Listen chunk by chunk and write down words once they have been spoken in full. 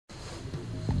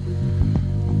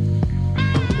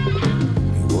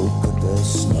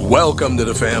Welcome to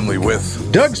the family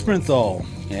with Doug Sprinthal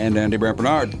and Andy Brant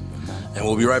Bernard. And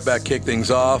we'll be right back, kick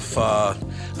things off.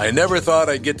 I never thought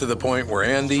I'd get to the point where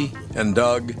Andy and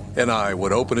Doug and I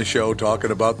would open a show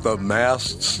talking about the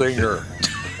Masked Singer.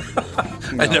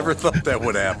 I never thought that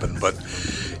would happen, but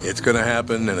it's going to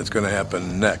happen, and it's going to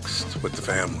happen next with the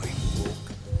family.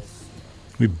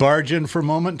 We barge in for a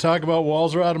moment and talk about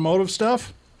Walser Automotive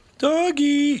stuff?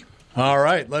 Doggy! All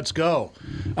right, let's go.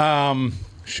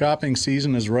 Shopping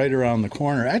season is right around the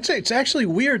corner. I'd say it's actually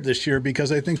weird this year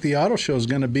because I think the auto show is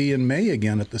going to be in May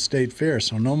again at the State Fair,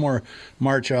 so no more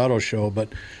March auto show. But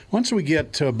once we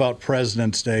get to about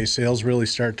President's Day, sales really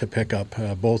start to pick up,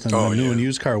 both in the new and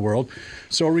used car world.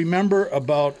 So remember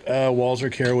about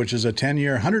Walser Care, which is a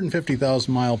 10-year,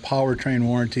 150,000-mile powertrain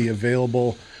warranty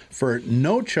available for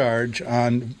no charge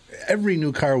on every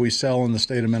new car we sell in the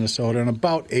state of Minnesota and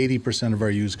about 80% of our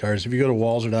used cars. If you go to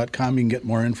walser.com, you can get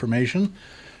more information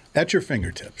at your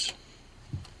fingertips.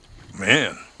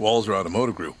 Man, Walser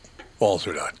Automotive Group,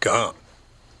 walser.com.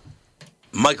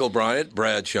 Michael Bryant,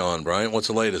 Bradshaw and Bryant, what's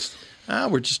the latest?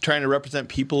 We're just trying to represent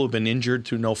people who've been injured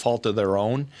through no fault of their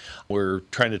own. We're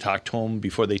trying to talk to them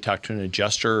before they talk to an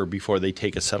adjuster or before they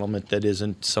take a settlement that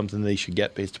isn't something they should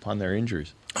get based upon their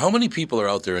injuries. How many people are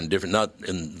out there in different, not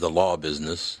in the law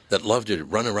business, that love to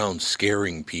run around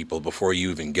scaring people before you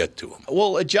even get to them?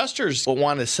 Well, adjusters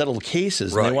want to settle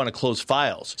cases and they want to close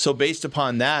files. So based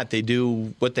upon that, they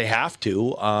do what they have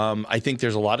to. I think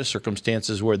there's a lot of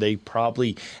circumstances where they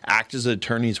probably act as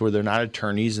attorneys where they're not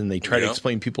attorneys and they try to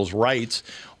explain people's rights,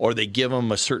 or they give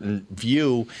them a certain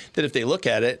view that if they look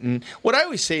at it. And what I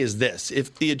always say is this: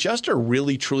 if the adjuster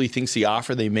really truly thinks the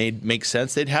offer they made makes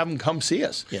sense, they'd have them come see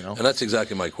us. And that's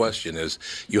exactly my question is,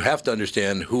 you have to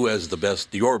understand who has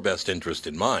your best interest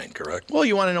in mind, correct? Well,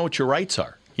 you want to know what your rights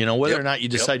are. Whether or not you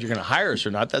decide you're going to hire us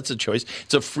or not, that's a choice.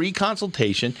 It's a free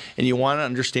consultation, and you want to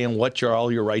understand what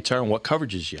all your rights are and what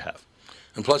coverages you have.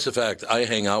 And plus the fact I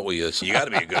hang out with you, so you got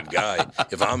to be a good guy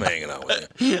if I'm hanging out with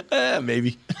you.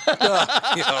 Maybe.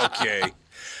 Okay.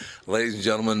 Ladies and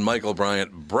gentlemen, Michael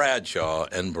Bryant, Bradshaw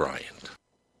and Bryant.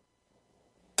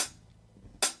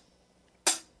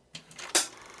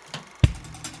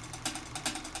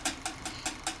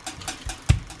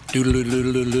 Is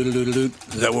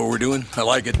that what we're doing? I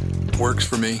like it. Works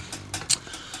for me.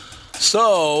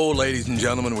 So, ladies and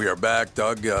gentlemen, we are back.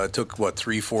 Doug took,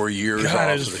 3-4 years off God,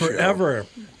 of it's the forever.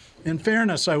 show. In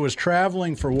fairness, I was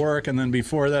traveling for work, and then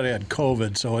before that I had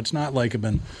COVID, so it's not like I've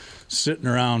been sitting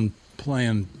around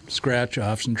playing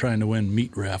scratch-offs and trying to win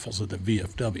meat raffles at the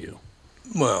VFW.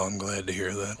 Well, I'm glad to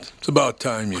hear that. It's about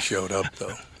time you showed up,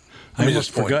 though. I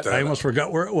almost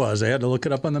forgot where it was. I had to look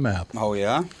it up on the map. Oh,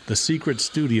 yeah? The secret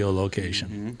studio location.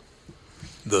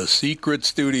 Mm-hmm. The secret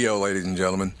studio, ladies and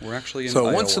gentlemen. We're actually in So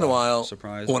Iowa. once in a while,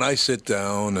 Surprise. when I sit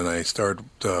down and I start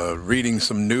reading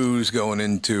some news going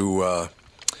into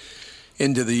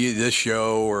this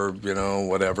show or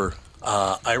whatever,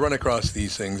 I run across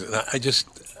these things, and I just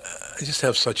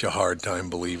have such a hard time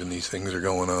believing these things are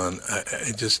going on.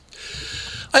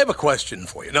 I have a question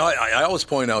for you. Now, I always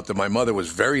point out that my mother was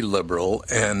very liberal,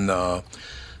 and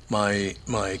my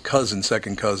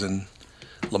second cousin,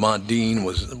 Lamont Dean,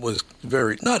 was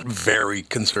not very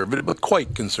conservative, but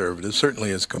quite conservative,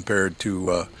 certainly as compared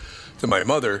to my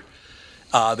mother.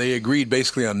 They agreed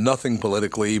basically on nothing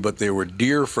politically, but they were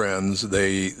dear friends.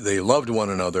 They loved one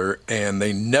another, and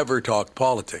they never talked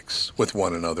politics with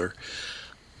one another.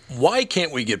 Why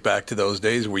can't we get back to those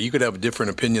days where you could have a different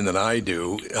opinion than I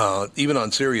do, even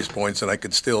on serious points, and I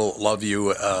could still love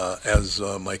you as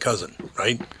my cousin,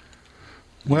 right?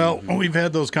 Well, we've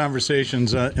had those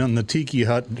conversations in the Tiki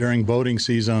Hut during boating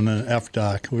season on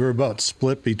FDOC. We were about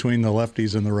split between the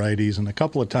lefties and the righties, and a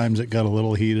couple of times it got a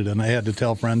little heated, and I had to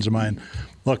tell friends of mine,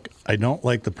 look, I don't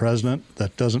like the president.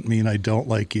 That doesn't mean I don't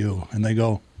like you. And they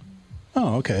go,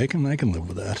 oh, okay, I can live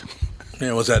with that.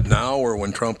 Yeah, was that now or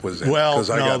when Trump was in? Well,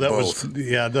 no,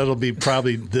 that'll be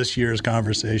probably this year's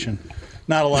conversation.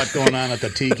 Not a lot going on at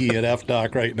the Tiki at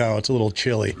FDOC right now. It's a little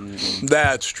chilly.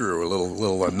 That's true. A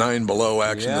little 9 below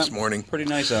action this morning. Pretty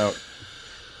nice out.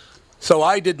 So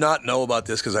I did not know about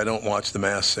this because I don't watch The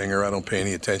Masked Singer. I don't pay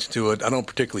any attention to it. I don't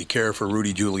particularly care for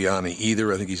Rudy Giuliani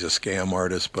either. I think he's a scam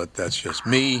artist, but that's just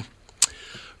me.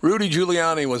 Rudy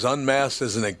Giuliani was unmasked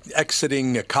as an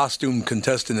exiting costume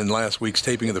contestant in last week's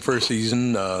taping of the first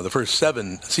season,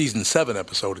 season 7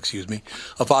 episode,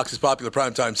 of Fox's popular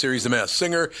primetime series, The Masked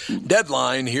Singer.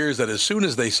 Deadline hears that as soon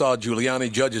as they saw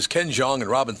Giuliani, judges Ken Jeong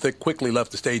and Robin Thicke quickly left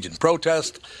the stage in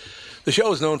protest. The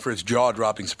show is known for its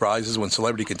jaw-dropping surprises when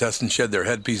celebrity contestants shed their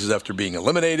headpieces after being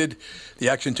eliminated. The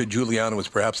action to Giuliani was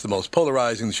perhaps the most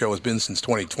polarizing the show has been since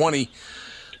 2020.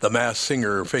 The Masked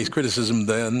Singer faced criticism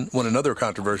then when another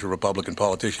controversial Republican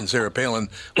politician, Sarah Palin,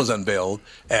 was unveiled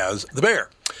as the bear.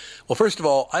 Well, first of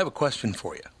all, I have a question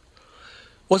for you.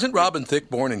 Wasn't Robin Thicke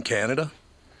born in Canada?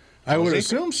 I would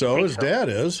assume so. His dad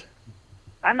is.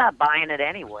 I'm not buying it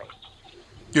anyway.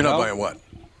 You're not buying what?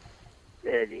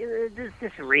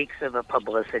 This reeks of a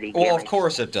publicity Well, gimmick. of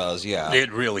course it does, yeah.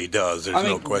 It really does. There's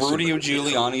no question. Rudy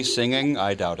Giuliani singing,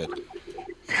 I doubt it.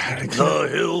 The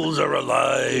hills are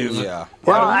alive. Yeah.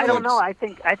 Well, I don't know. I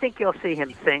think you'll see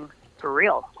him sing for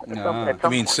real. At some I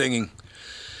mean, point. singing.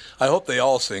 I hope they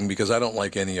all sing because I don't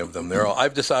like any of them.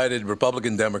 I've decided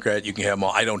Republican, Democrat, you can have them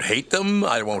all. I don't hate them.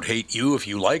 I won't hate you if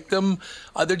you like them.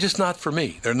 They're just not for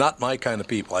me. They're not my kind of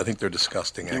people. I think they're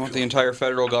disgusting, actually. You want the entire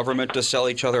federal government to sell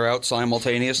each other out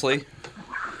simultaneously?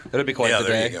 That'd be quite the day.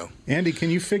 There you go. Andy, can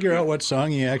you figure out what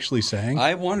song he actually sang?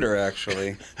 I wonder,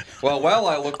 actually. Well, while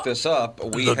I look this up,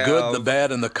 The good, the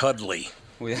bad, and the cuddly.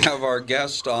 We have our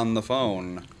guest on the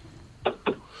phone.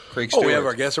 Creek Stewart. We have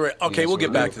our guest. Okay, Yes, we'll we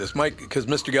get back do. to this. Mike, because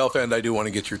Mr. Gelfand, I do want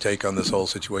to get your take on this whole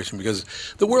situation because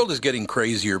the world is getting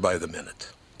crazier by the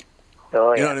minute.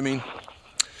 Oh, yeah. You know what I mean?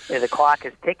 Yeah, the clock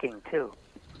is ticking, too.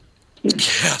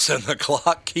 Yes, and the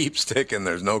clock keeps ticking.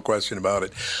 There's no question about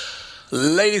it.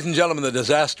 Ladies and gentlemen, the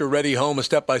Disaster Ready Home, a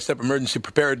step-by-step emergency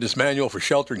preparedness manual for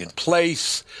sheltering in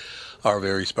place. Our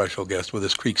very special guest with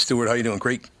us, Creek Stewart. How you doing,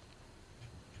 Creek?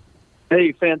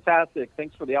 Hey, fantastic.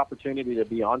 Thanks for the opportunity to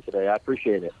be on today. I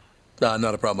appreciate it. Not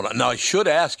a problem. Now, I should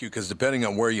ask you, because depending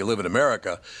on where you live in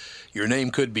America, your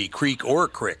name could be Creek or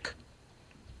Crick.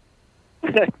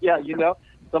 Yeah,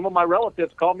 some of my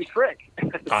relatives call me Crick.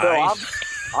 So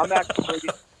I'm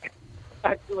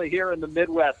actually here in the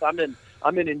Midwest. I'm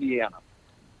in Indiana.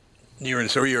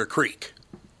 So you're a Creek.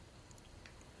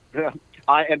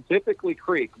 I am typically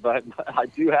Creek, but I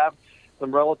do have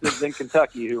some relatives in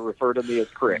Kentucky who refer to me as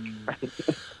Crick.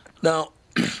 Now,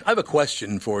 I have a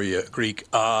question for you, Creek.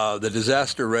 The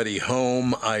Disaster Ready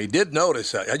Home, I did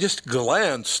notice, I just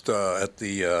glanced at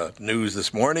the news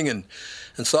this morning and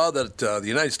saw that the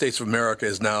United States of America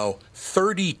is now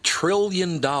 $30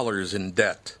 trillion in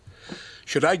debt.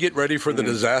 Should I get ready for the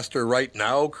disaster right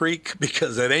now, Creek?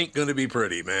 Because it ain't going to be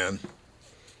pretty, man.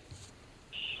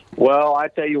 Well, I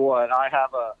tell you what, I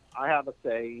have a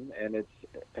saying, and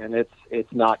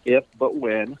it's not if but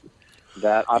when,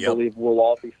 that I believe we'll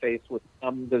all be faced with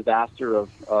some disaster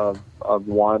of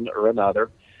one or another.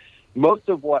 Most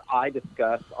of what I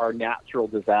discuss are natural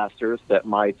disasters that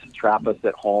might trap us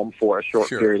at home for a short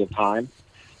period of time.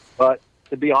 But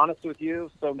to be honest with you,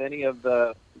 so many of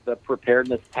the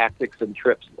preparedness tactics and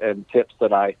tips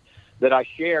that I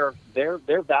share,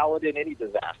 they're valid in any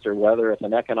disaster, whether it's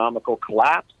an economical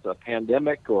collapse, a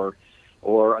pandemic, or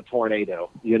a tornado.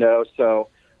 So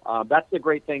that's the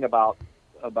great thing about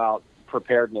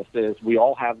preparedness is we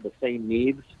all have the same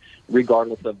needs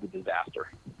regardless of the disaster.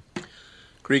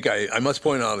 Creek, I must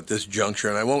point out at this juncture,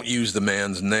 and I won't use the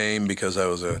man's name because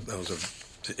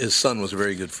his son was a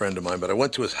very good friend of mine, but I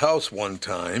went to his house one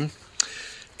time,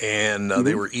 and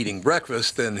they were eating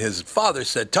breakfast, and his father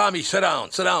said, "Tommy, sit down,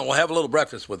 we'll have a little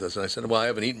breakfast with us." And I said, "Well, I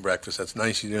haven't eaten breakfast. That's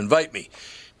nice of you to invite me."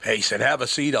 Hey, he said, "Have a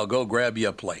seat, I'll go grab you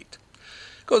a plate."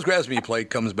 Goes, grabs me a plate,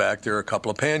 comes back, there are a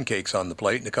couple of pancakes on the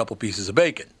plate and a couple pieces of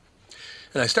bacon.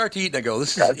 And I start to eat, and I go,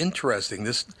 "This is interesting."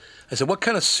 I said, "What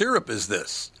kind of syrup is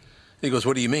this?" And he goes,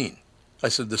 "What do you mean?" I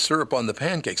said, "The syrup on the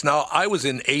pancakes." Now, I was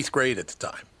in 8th grade at the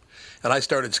time. And I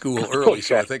started school early,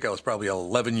 so I think I was probably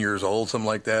 11 years old, something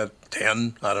like that,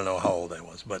 10. I don't know how old I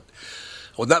was, but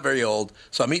I was not very old.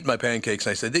 So I'm eating my pancakes,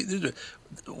 and I said,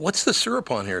 "What's the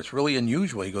syrup on here? It's really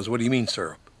unusual." He goes, "What do you mean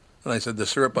syrup?" And I said, "The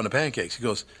syrup on the pancakes." He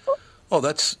goes, "Oh,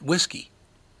 that's whiskey."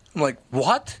 I'm like,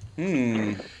 "What?"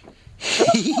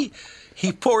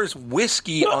 He pours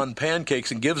whiskey on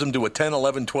pancakes and gives them to a 10,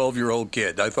 11, 12-year-old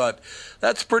kid. I thought,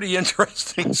 that's pretty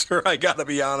interesting, sir. I got to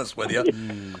be honest with you.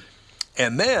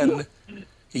 And then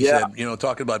he said,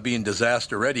 talking about being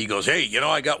disaster ready, he goes, "Hey,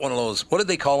 I got one of those." What did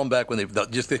they call them back when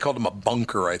they called them a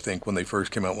bunker, I think, when they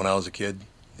first came out when I was a kid.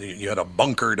 You had a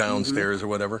bunker downstairs or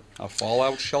whatever. A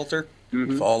fallout shelter?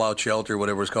 Fallout shelter,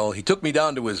 whatever it's called. He took me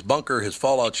down to his bunker, his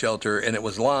fallout shelter, and it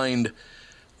was lined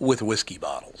with whiskey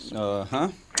bottles. Uh-huh.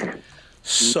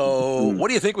 So, what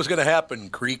do you think was going to happen,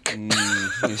 Creek? I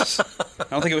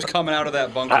don't think it was coming out of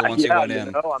that bunker once he went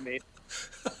in.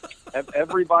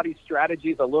 Everybody's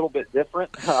strategy is a little bit different.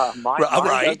 My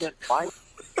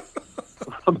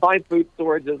food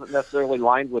storage isn't necessarily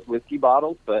lined with whiskey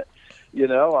bottles, but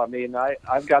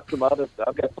I've got some other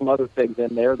things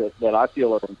in there that I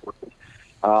feel are important.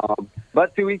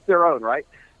 But to each their own, right?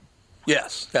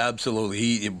 Yes, absolutely.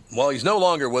 He's no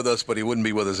longer with us, but he wouldn't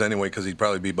be with us anyway because he'd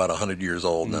probably be about 100 years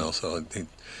old now. So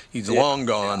he's long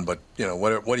gone. But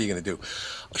what are you going to do?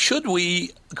 Should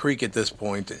we, Creek, at this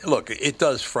point? Look, it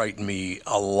does frighten me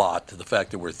a lot the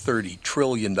fact that we're $30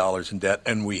 trillion in debt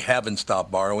and we haven't stopped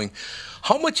borrowing.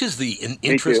 How much is the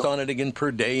interest on it again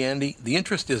per day, Andy? The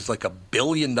interest is like $1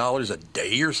 billion a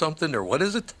day or something, or what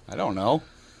is it? I don't know.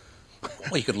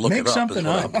 Well, you could look it up. Is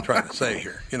what I'm trying to say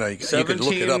here. You could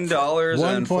look it up.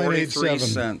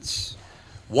 $17.43.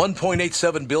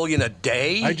 $1.87 billion a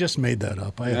day. I just made that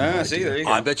up. See, there you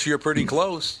go. I bet you're pretty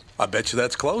close. I bet you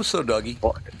that's close, though, Dougie.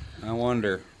 I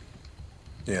wonder.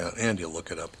 Yeah, Andy will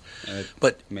look it up.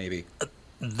 But maybe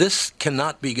this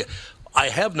cannot be good. I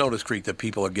have noticed, Creek, that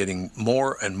people are getting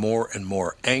more and more and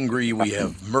more angry. We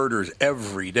have murders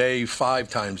every day, 5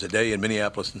 times a day in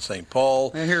Minneapolis and St.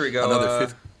 Paul. And here we go. Another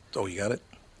 50. Oh, you got it?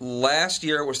 Last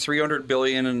year it was $300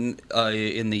 billion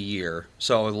in the year,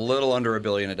 so a little under $1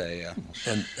 billion a day. Yeah.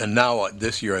 And now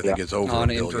this year I think it's over $1 billion a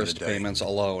day. On interest payments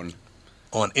alone.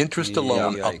 On interest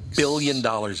alone, $1 billion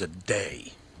a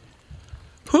day.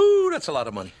 Whoo, that's a lot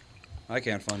of money. I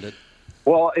can't fund it.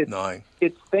 Well, it's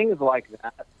things like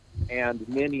that and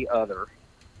many other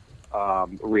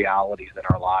realities in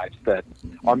our lives that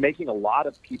are making a lot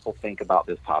of people think about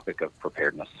this topic of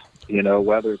preparedness.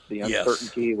 Whether it's the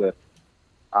uncertainty with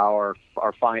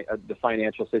the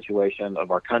financial situation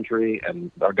of our country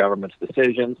and our government's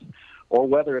decisions, or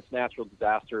whether it's natural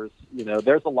disasters.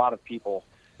 There's a lot of people,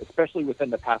 especially within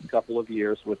the past couple of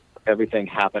years with everything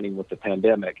happening with the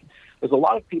pandemic, there's a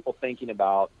lot of people thinking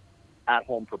about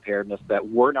at-home preparedness that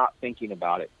were not thinking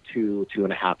about it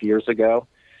 2.5 years ago.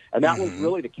 And that was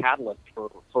really the catalyst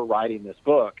for writing this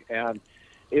book. And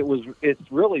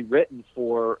it's really written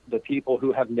for the people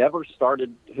who have never thought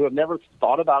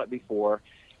about it before,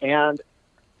 and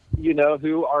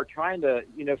who are trying to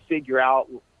figure out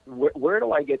where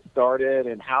do I get started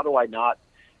and how do I not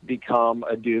become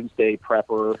a doomsday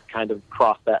prepper, kind of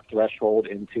cross that threshold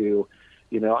into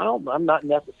I'm not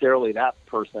necessarily that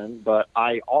person, but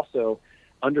I also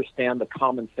understand the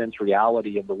common sense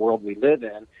reality of the world we live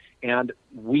in, and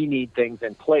we need things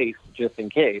in place just in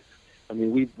case. I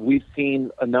mean, we've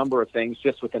seen a number of things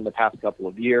just within the past couple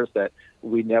of years that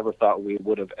we never thought we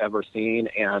would have ever seen,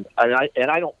 and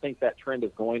I don't think that trend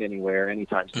is going anywhere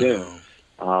anytime soon.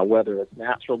 Whether it's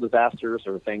natural disasters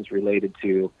or things related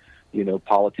to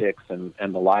politics and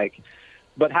the like.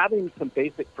 But having some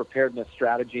basic preparedness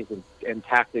strategies and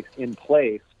tactics in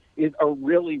place is a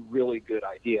really, really good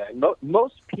idea. And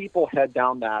most people head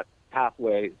down that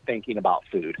pathway thinking about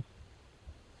food.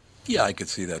 Yeah, I could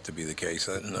see that to be the case.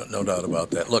 No doubt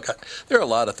about that. Look, there are a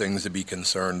lot of things to be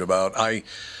concerned about.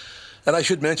 And I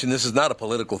should mention, this is not a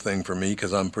political thing for me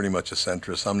because I'm pretty much a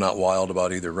centrist. I'm not wild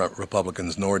about either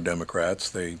Republicans nor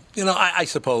Democrats. I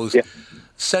suppose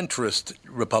centrist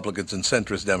Republicans and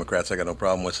centrist Democrats I got no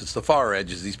problem with. It's the far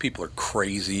edges. These people are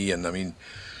crazy. And, I mean,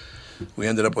 we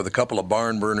ended up with a couple of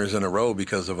barn burners in a row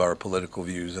because of our political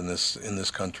views in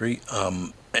this country.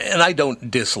 And I don't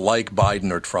dislike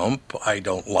Biden or Trump. I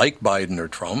don't like Biden or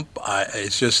Trump.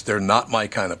 It's just they're not my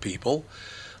kind of people.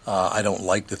 I don't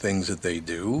like the things that they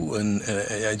do, and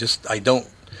I don't.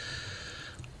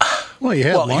 Well, you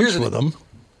had lunch with them.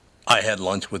 I had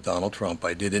lunch with Donald Trump.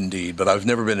 I did indeed, but I've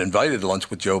never been invited to lunch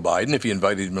with Joe Biden. If he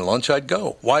invited me to lunch, I'd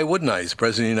go. Why wouldn't I? He's the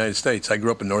President of the United States. I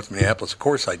grew up in North Minneapolis. Of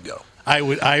course I'd go.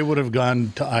 I would have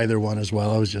gone to either one as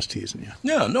well. I was just teasing you.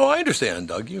 Yeah, no, I understand,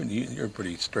 Doug. You're a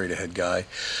pretty straight-ahead guy.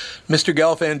 Mr.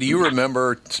 Gelfand, do you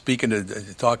remember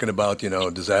talking about,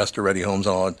 disaster-ready homes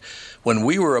and all that, when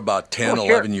we were about 10,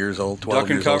 11 years old, 12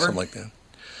 years old, something like that?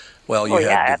 Well,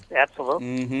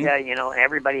 absolutely. Mm-hmm. Yeah,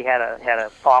 everybody had a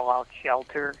fallout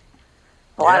shelter.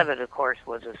 A lot of it, of course,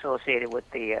 was associated with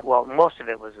most of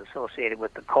it was associated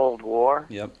with the Cold War.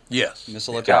 Yep. Yes.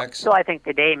 Missile attacks. So I think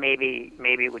today maybe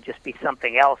it would just be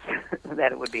something else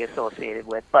that it would be associated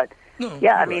with. But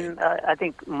I mean, I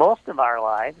think most of our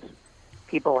lives,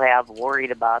 people have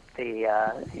worried about the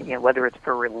whether it's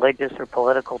for religious or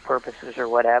political purposes or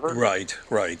whatever. Right.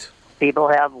 People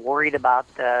have worried about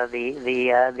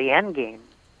the end game.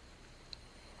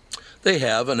 They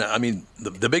have, and I mean,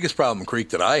 the biggest problem,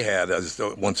 Creek, that I had is,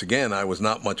 once again, I was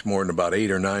not much more than about 8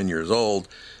 or 9 years old.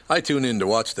 I tuned in to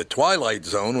watch The Twilight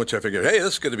Zone, which I figured, hey,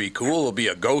 this is going to be cool. There'll be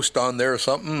a ghost on there or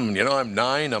something. I'm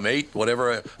 9, I'm 8,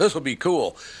 whatever. This will be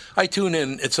cool. I tune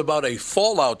in. It's about a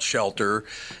fallout shelter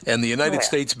and the United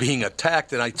States being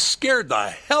attacked, and it scared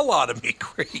the hell out of me,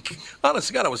 Creek. Honest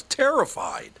to God, I was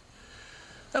terrified.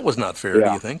 That was not fair,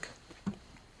 do you think?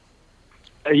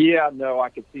 Yeah, no, I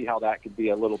could see how that could be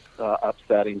a little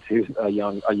upsetting to a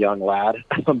young lad.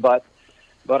 But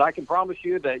But I can promise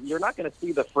you that you're not going to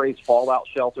see the phrase fallout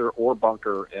shelter or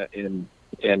bunker in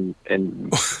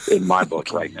my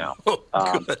book right now.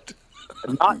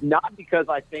 Not because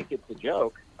I think it's a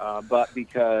joke, but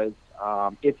because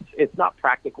it's not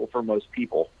practical for most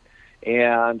people.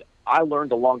 And I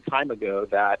learned a long time ago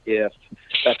that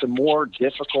the more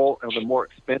difficult or the more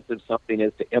expensive something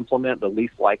is to implement, the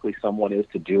least likely someone is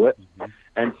to do it.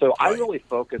 And so I really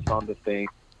focus on the things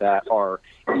that are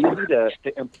easy to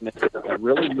implement, that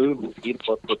really move the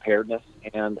needle of preparedness,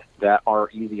 and that are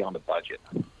easy on the budget.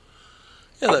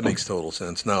 Yeah, that makes total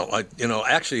sense. Now,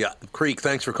 actually, Creek,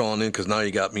 thanks for calling in, because now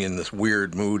you got me in this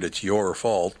weird mood. It's your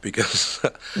fault, because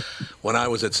when I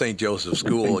was at St. Joseph's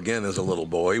School, again, as a little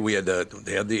boy,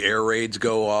 they had the air raids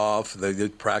go off. They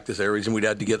did practice air raids, and we'd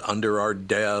had to get under our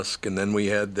desk, and then we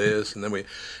had this, and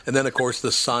then, of course,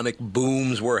 the sonic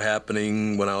booms were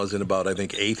happening when I was in about, I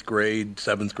think, 8th grade,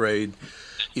 7th grade.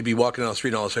 You'd be walking down the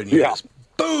street, and all of a sudden, you hear this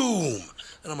boom!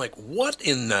 And I'm like, what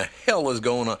in the hell is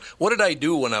going on? What did I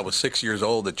do when I was 6 years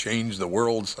old that changed the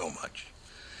world so much?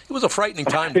 It was a frightening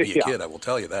time to be a kid, I will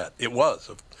tell you that. It was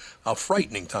a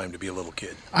frightening time to be a little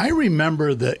kid. I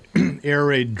remember the air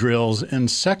raid drills in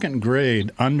 2nd grade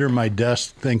under my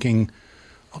desk thinking,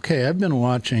 okay, I've been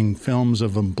watching films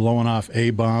of them blowing off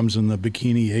A-bombs in the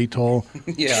Bikini Atoll.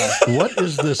 Yeah. What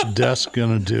is this desk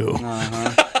going to do?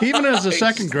 Even as a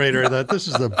 2nd grader, I thought this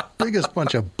is the biggest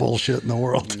bunch of bullshit in the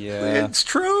world. Yeah. It's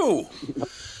true.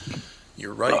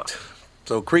 You're right.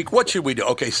 So, Creek, what should we do?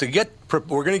 Okay, so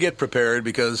we're going to get prepared,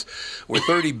 because we're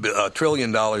 $30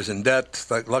 trillion in debt.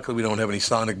 Luckily, we don't have any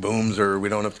sonic booms, or we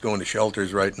don't have to go into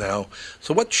shelters right now.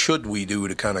 So what should we do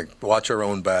to kind of watch our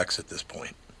own backs at this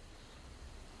point?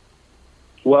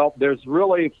 Well, there's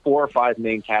really 4 or 5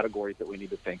 main categories that we need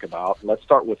to think about. Let's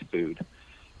start with food.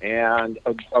 And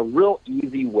a real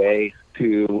easy way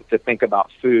to think about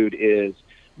food is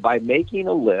by making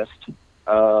a list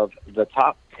of the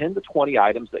top 10 to 20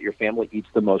 items that your family eats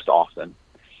the most often.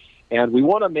 And we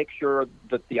want to make sure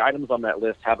that the items on that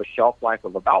list have a shelf life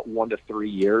of about 1 to 3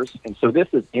 years. And so this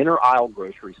is inner aisle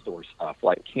grocery store stuff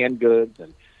like canned goods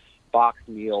and boxed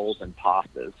meals and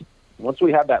pastas. Once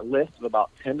we have that list of about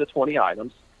 10 to 20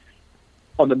 items,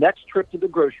 on the next trip to the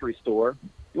grocery store,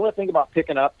 you want to think about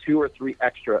picking up 2 or 3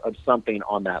 extra of something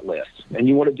on that list. And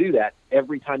you want to do that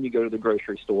every time you go to the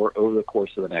grocery store over the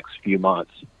course of the next few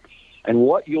months. And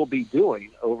what you'll be doing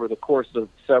over the course of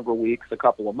several weeks, a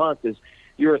couple of months, is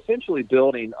you're essentially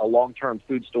building a long-term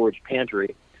food storage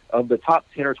pantry of the top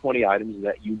 10 or 20 items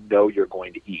that you know you're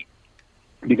going to eat.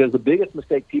 Because the biggest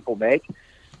mistake people make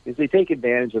is they take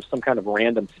advantage of some kind of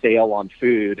random sale on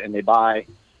food, and they buy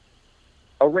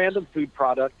a random food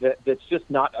product that's just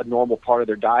not a normal part of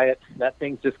their diet. That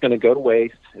thing's just going to go to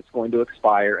waste. It's going to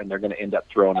expire, and they're going to end up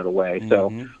throwing it away. Mm-hmm.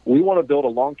 So we want to build a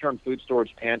long-term food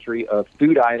storage pantry of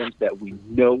food items that we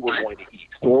know we're going to eat.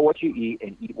 Store what you eat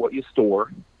and eat what you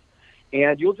store.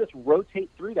 And you'll just rotate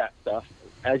through that stuff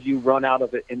as you run out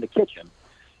of it in the kitchen.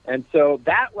 And so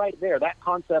that right there, that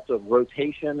concept of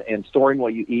rotation and storing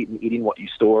what you eat and eating what you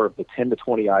store, of the 10 to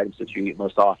 20 items that you eat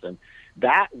most often,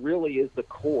 that really is the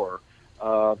core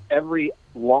of every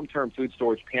long-term food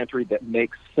storage pantry that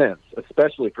makes sense,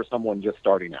 especially for someone just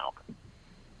starting out.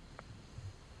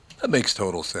 That makes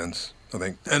total sense, I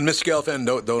think. And Ms. Gelfand,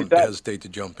 don't hesitate to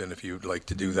jump in if you'd like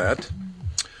to do that.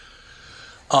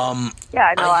 Yeah,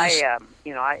 I know.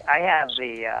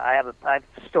 I've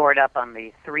stored up on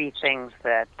the 3 things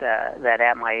that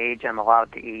at my age I'm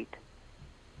allowed to eat.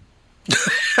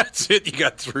 That's it. You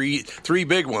got three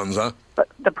big ones, huh? But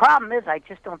the problem is, I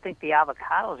just don't think the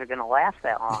avocados are going to last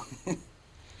that long.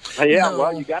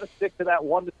 Well, you got to stick to that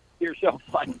 1 to 2 year shelf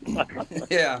life.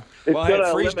 Yeah, it's going to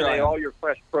eliminate all your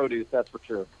fresh produce. That's for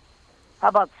sure. How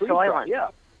about Soylent? Yeah,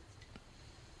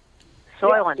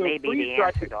 Soylent may be the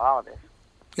answer to all of this.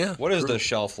 Yeah. What is the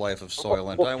shelf life of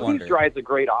Soylent? Well, I wonder. freeze-dry is a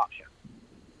great option.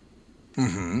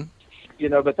 Mm-hmm.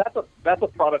 But that's a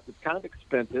product that's kind of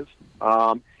expensive.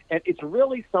 And it's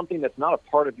really something that's not a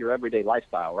part of your everyday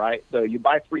lifestyle, right? So you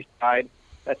buy freeze-dried,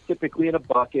 that's typically in a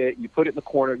bucket. You put it in the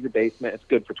corner of your basement. It's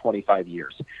good for 25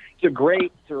 years. It's a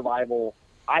great survival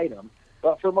item.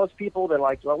 But for most people, they're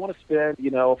like, do I want to spend,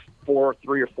 $300 or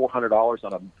 $400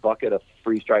 on a bucket of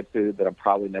freeze-dried food that I'm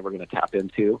probably never going to tap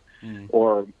into,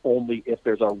 or only if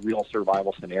there's a real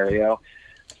survival scenario?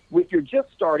 If you're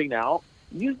just starting out,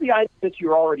 use the items that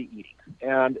you're already eating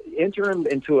and enter them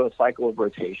into a cycle of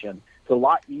rotation. It's a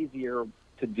lot easier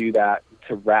to do that,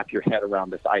 to wrap your head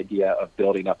around this idea of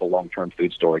building up a long-term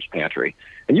food storage pantry.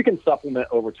 And you can supplement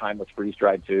over time with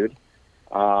freeze-dried food.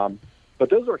 But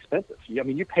those are expensive.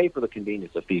 You pay for the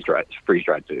convenience of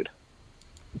freeze-dried food.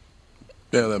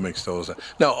 Yeah, that makes total sense.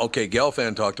 Now, okay,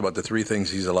 Gelfand talked about the 3 things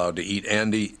he's allowed to eat.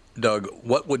 Andy, Doug,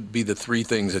 what would be the 3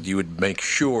 things that you would make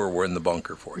sure were in the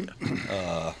bunker for you?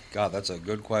 God, that's a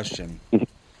good question.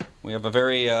 We have a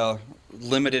very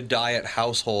limited diet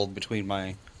household between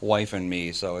my wife and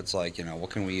me, so it's like, what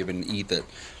can we even eat that?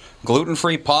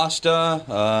 Gluten-free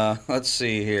pasta. Let's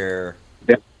see here.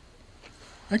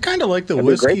 I kind of like the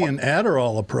whiskey and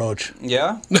Adderall approach.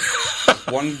 Yeah?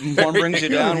 One brings you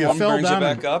down, if you one fell brings you down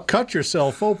back and up. cut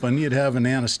yourself open, you'd have an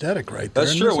anesthetic right there.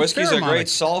 That's true. Whiskey's a great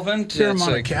solvent. Fair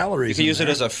amount of calories. You can use it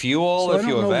as a fuel so if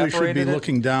you evaporate it. evaporate We should be it.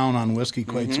 looking down on whiskey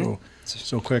quite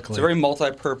so quickly. It's a very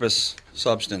multi-purpose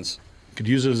substance. Could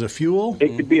use it as a fuel.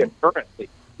 It could be a currency.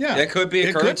 Yeah, it could be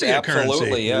a currency.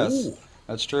 Absolutely, yes. Ooh.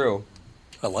 That's true.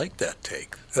 I like that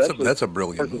take. That's a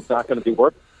brilliant move. It's not going to be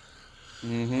worth it.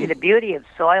 See, the beauty of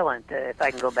Soylent, if I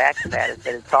can go back to that, is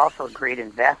that it's also a great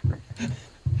investment.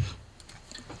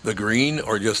 The green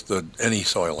or just any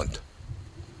Soylent?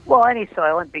 Well, any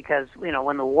Soylent, because,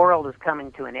 when the world is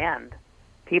coming to an end,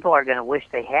 people are going to wish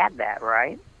they had that,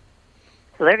 right?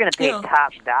 So they're going to pay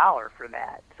top dollar for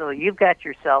that. So you've got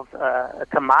yourself a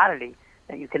commodity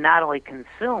that you can not only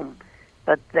consume,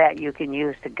 but that you can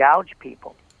use to gouge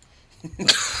people.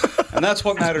 And that's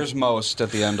what matters most at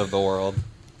the end of the world.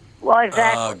 Well,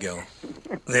 exactly. Gil,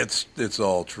 it's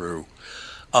all true.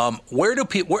 Where do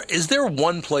people? Is there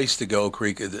one place to go,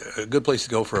 Creek? A good place to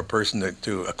go for a person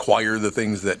to acquire the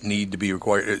things that need to be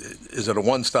required? Is it a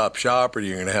one-stop shop, or are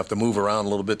you going to have to move around a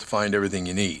little bit to find everything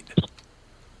you need?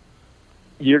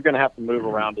 You're going to have to move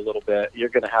around a little bit. You're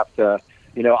going to have to,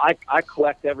 I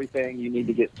collect everything you need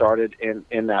to get started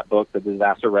in that book, The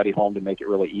Disaster Ready Home, to make it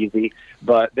really easy.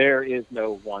 But there is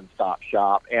no one-stop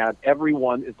shop, and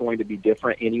everyone is going to be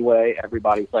different anyway.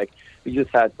 Everybody's like, we just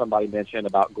had somebody mention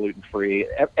about gluten-free.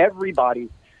 Everybody's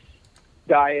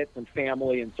diets and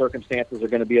family and circumstances are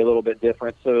going to be a little bit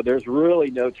different. So there's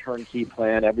really no turnkey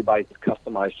plan. Everybody's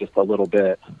customized just a little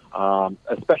bit,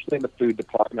 especially in the food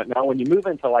department. Now, when you move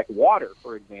into like water,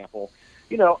 for example,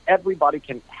 everybody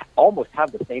can almost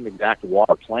have the same exact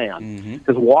water plan,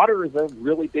 because water is a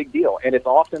really big deal. And it's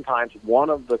oftentimes one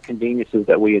of the conveniences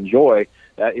that we enjoy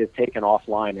that is taken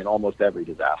offline in almost every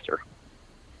disaster.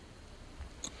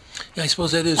 Yeah, I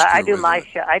suppose that is true. I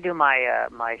do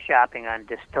my shopping on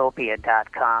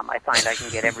dystopia.com. I find I can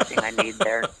get everything I need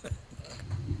there.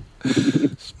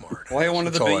 Smart. Well, one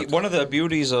of the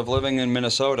beauties of living in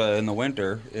Minnesota in the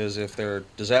winter is if their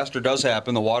disaster does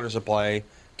happen, the water supply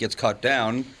gets cut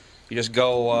down. You just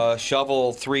go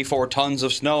shovel 3-4 tons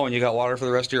of snow, and you got water for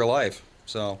the rest of your life.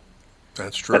 So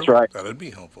that's true. That's right. That'd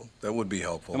be helpful. That would be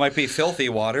helpful. It might be filthy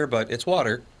water, but it's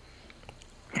water.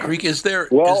 Creek, is there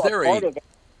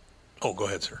Oh, go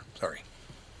ahead, sir. Sorry.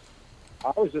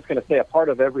 I was just going to say a part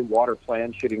of every water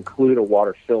plan should include a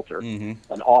water filter, an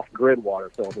off-grid water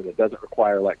filter that doesn't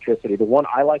require electricity. The one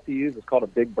I like to use is called a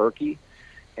Big Berkey,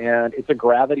 and it's a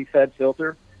gravity-fed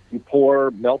filter. You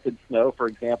pour melted snow, for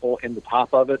example, in the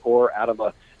top of it, or out of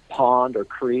a pond or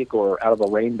creek or out of a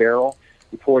rain barrel.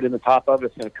 You pour it in the top of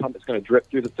it. It's going to drip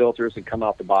through the filters and come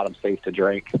out the bottom safe to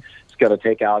drink. It's going to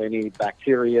take out any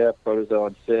bacteria,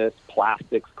 protozoan cysts,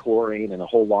 plastics, chlorine, and a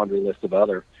whole laundry list of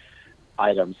other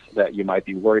items that you might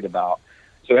be worried about.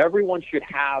 So everyone should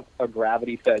have a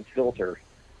gravity-fed filter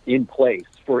in place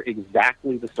for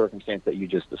exactly the circumstance that you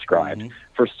just described,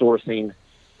 for sourcing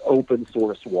open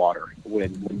source water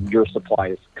when your supply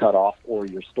is cut off or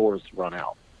your stores run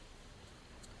out.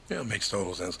 Yeah, it makes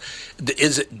total sense.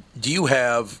 Do you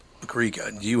have, Creek,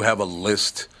 do you have a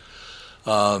list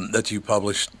that you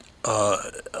published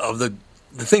of the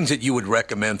things that you would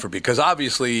recommend for, because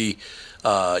obviously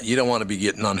you don't want to be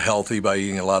getting unhealthy by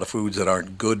eating a lot of foods that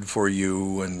aren't good for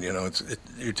you, and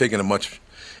you're taking a much,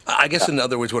 I guess in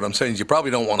other words what I'm saying is you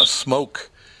probably don't want to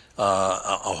smoke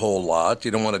a whole lot.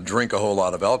 You don't want to drink a whole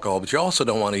lot of alcohol, but you also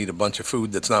don't want to eat a bunch of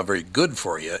food that's not very good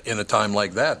for you in a time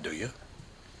like that, do you?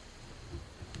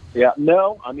 Yeah,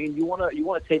 no. I mean, you want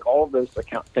to take all of those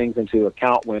things into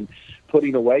account when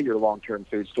putting away your long-term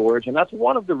food storage, and that's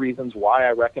one of the reasons why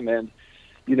I recommend,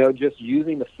 just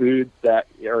using the foods that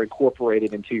are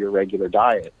incorporated into your regular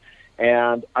diet.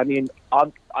 And I mean,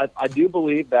 I do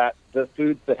believe that the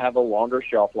foods that have a longer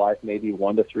shelf life, maybe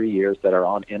 1 to 3 years, that are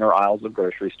on inner aisles of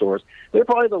grocery stores, they're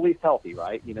probably the least healthy,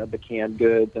 right? The canned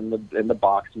goods and the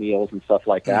box meals and stuff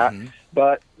like that.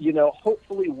 But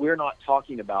hopefully we're not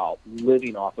talking about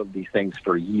living off of these things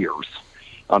for years.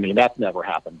 I mean, that's never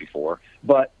happened before.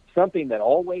 But something that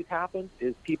always happens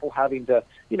is people having to,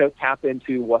 tap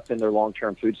into what's in their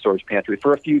long-term food storage pantry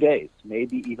for a few days,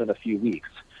 maybe even a few weeks.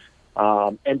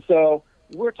 And so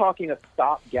we're talking a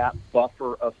stopgap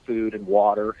buffer of food and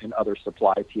water and other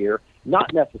supplies here.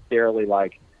 Not necessarily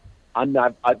like I'm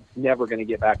never going to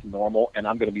get back to normal, and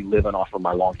I'm going to be living off of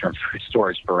my long-term food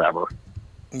storage forever.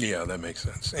 Yeah, that makes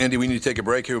sense. Andy, we need to take a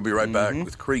break here. We'll be right back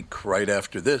with Creek right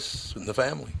after this in the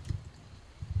family.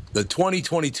 The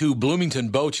 2022 Bloomington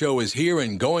Boat Show is here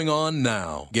and going on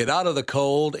now. Get out of the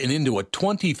cold and into a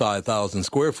 25,000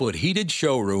 square foot heated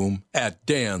showroom at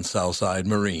Dan Southside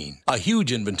Marine. A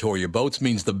huge inventory of boats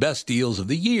means the best deals of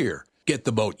the year. Get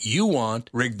the boat you want,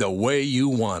 rigged the way you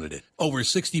wanted it. Over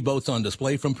 60 boats on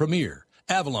display from Premier,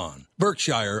 Avalon,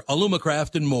 Berkshire,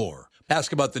 Alumacraft, and more.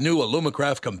 Ask about the new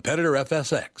Alumacraft Competitor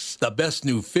FSX, the best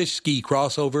new fish ski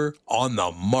crossover on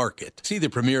the market. See the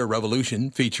Premier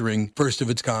Revolution featuring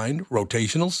first-of-its-kind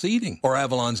rotational seating, or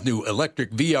Avalon's new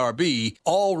electric VRB,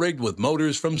 all rigged with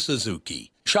motors from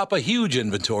Suzuki. Shop a huge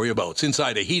inventory of boats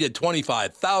inside a heated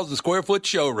 25,000 square foot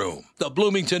showroom. The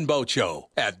Bloomington Boat Show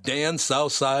at Dan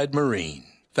Southside Marine.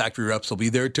 Factory reps will be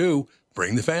there too.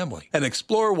 Bring the family and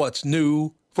explore what's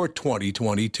new for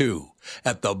 2022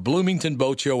 at the Bloomington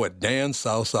Boat Show at Dan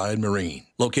Southside Marine.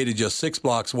 Located just 6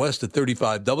 blocks west of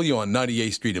 35W on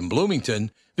 98th Street in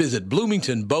Bloomington. Visit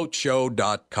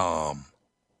bloomingtonboatshow.com.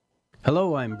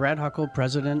 Hello, I'm Brad Huckle,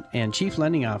 President and Chief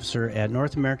Lending Officer at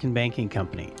North American Banking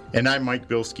Company. And I'm Mike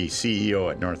Bilski,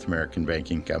 CEO at North American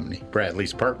Banking Company,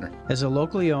 Bradley's partner. As a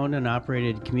locally owned and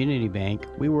operated community bank,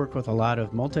 we work with a lot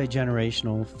of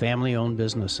multi-generational, family-owned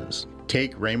businesses.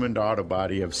 Take Raymond Auto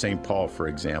Body of St. Paul, for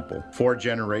example. 4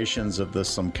 generations of the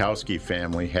Slomkowski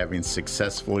family having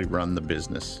successfully run the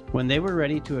business. When they were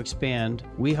ready to expand,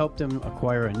 we helped them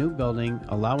acquire a new building,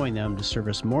 allowing them to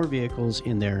service more vehicles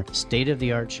in their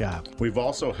state-of-the-art shop. We've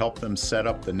also helped them set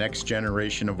up the next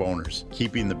generation of owners,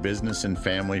 keeping the business and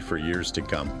family for years to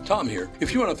come. Tom here.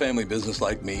 If you run a family business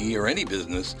like me or any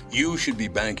business, you should be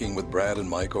banking with Brad and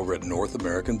Mike over at North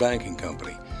American Banking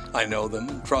Company. I know them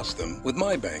and trust them with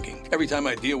my banking. Every time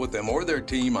I deal with them or their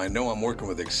team, I know I'm working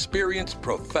with experienced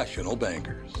professional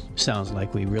bankers. Sounds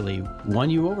like we really won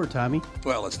you over, Tommy.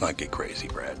 Well, let's not get crazy,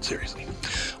 Brad. Seriously.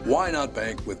 Why not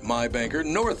bank with my banker,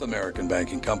 North American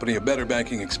Banking Company, a better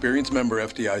banking experience, member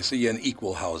FDIC, and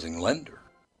equal housing lender?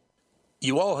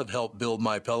 You all have helped build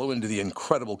MyPillow into the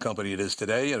incredible company it is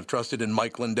today and have trusted in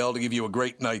Mike Lindell to give you a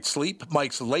great night's sleep.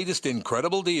 Mike's latest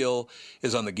incredible deal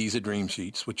is on the Giza Dream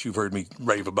Sheets, which you've heard me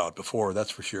rave about before,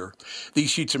 that's for sure. These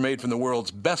sheets are made from the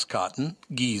world's best cotton,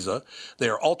 Giza. They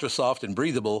are ultra soft and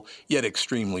breathable, yet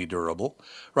extremely durable.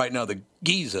 Right now, the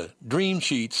Giza Dream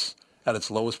Sheets at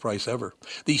its lowest price ever.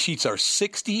 These sheets are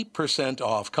 60%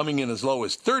 off, coming in as low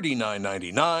as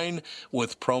 $39.99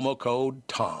 with promo code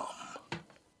TOM.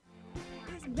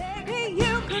 Maybe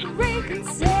you could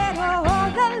reconsider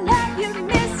all the love you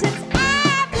missed since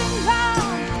I've been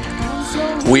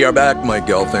gone. We are back. Mike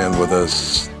Gelfand with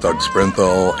us, Doug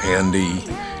Sprinthal, Andy,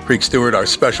 Creek Stewart, our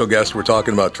special guest. We're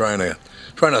talking about trying to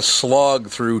slog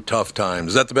through tough times.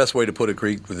 Is that the best way to put it,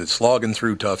 Creek? With it slogging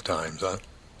through tough times, huh?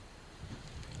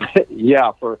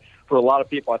 Yeah, for a lot of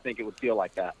people, I think it would feel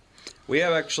like that. We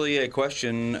have actually a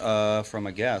question from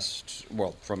a guest,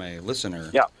 well, from a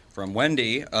listener. Yeah. From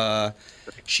Wendy.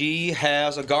 She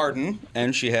has a garden,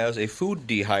 and she has a food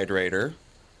dehydrator,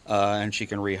 and she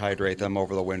can rehydrate them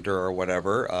over the winter or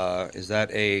whatever. Is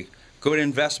that a good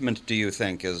investment, do you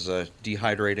think, is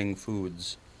dehydrating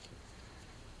foods?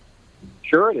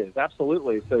 Sure it is,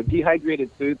 absolutely. So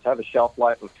dehydrated foods have a shelf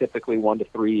life of typically 1 to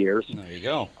 3 years. There you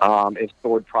go. If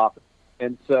stored properly.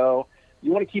 And so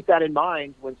you want to keep that in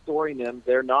mind when storing them.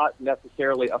 They're not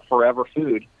necessarily a forever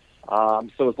food.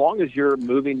 So as long as you're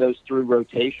moving those through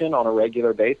rotation on a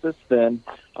regular basis, then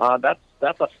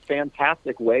that's a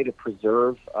fantastic way to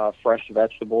preserve fresh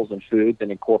vegetables and foods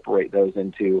and incorporate those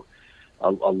into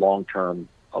a long-term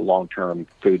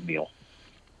food meal.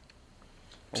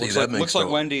 Well, looks like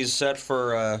Wendy's set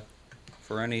for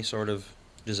any sort of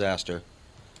disaster,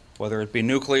 whether it be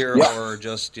nuclear or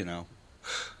just,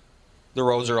 the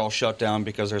roads are all shut down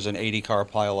because there's an 80-car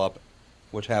pileup,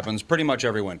 which happens pretty much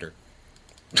every winter.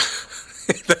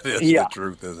 That is the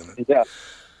truth, isn't it? Yeah.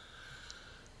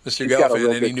 Mr.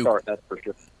 Gelfand, that's for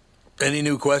sure. Any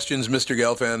new questions, Mr.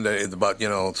 Gelfand, about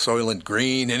Soylent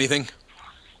Green, anything?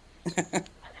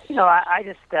 I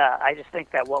just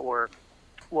think that what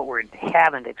we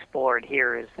haven't explored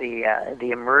here is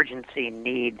the emergency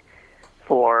need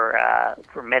for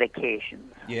medications.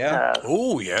 Yeah.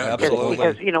 Absolutely.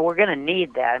 Because we're going to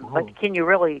need that. But can you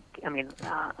really? I mean,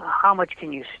 how much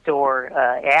can you store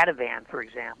Ativan, for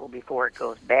example, before it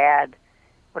goes bad?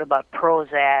 What about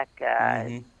Prozac?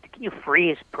 Can you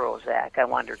freeze Prozac? I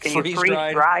wonder. Can you freeze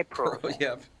dry Prozac?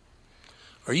 Yeah.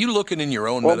 Are you looking in your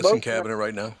own medicine cabinet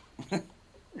right now?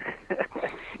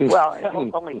 Well,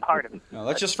 it's only part of it. No,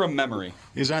 that's just from memory.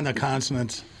 He's on the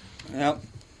consonants. Yep.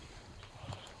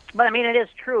 But I mean, it is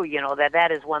true,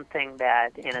 that is one thing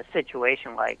that in a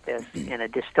situation like this, in a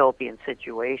dystopian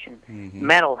situation,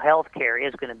 mental health care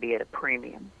is going to be at a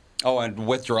premium. Oh, and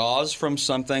withdrawals from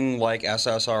something like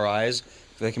SSRIs,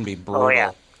 they can be brutal. Oh,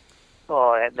 yeah.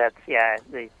 Oh,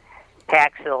 the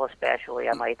Paxil especially,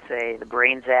 I might say, the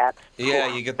brain zaps.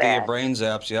 Yeah, you get the brain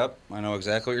zaps, yep. I know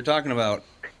exactly what you're talking about.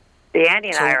 Andy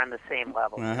and I are on the same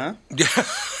level. Uh-huh.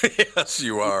 Yes,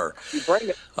 you are. You bring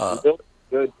up a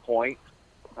good point.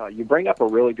 You bring up a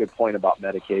really good point about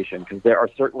medication, because there are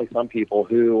certainly some people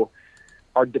who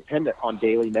are dependent on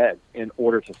daily meds in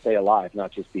order to stay alive,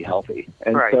 not just be healthy.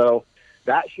 And so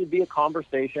that should be a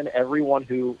conversation. Everyone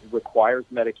who requires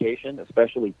medication,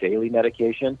 especially daily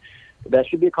medication, that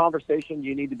should be a conversation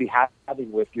you need to be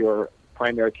having with your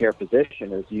primary care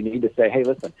physician. Is you need to say, hey,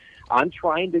 listen, I'm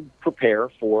trying to prepare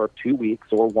for 2 weeks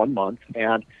or 1 month,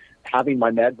 and having my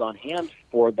meds on hand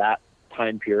for that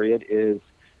time period is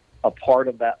a part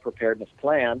of that preparedness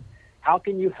plan. How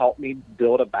can you help me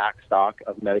build a backstock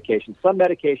of medications? Some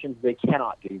medications, they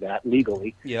cannot do that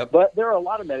legally. Yep. But there are a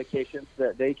lot of medications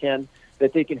that they can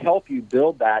help you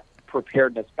build that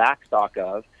preparedness backstock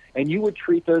of, and you would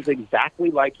treat those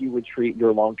exactly like you would treat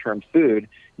your long-term food.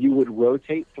 You would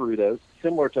rotate through those,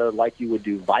 similar to like you would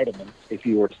do vitamins if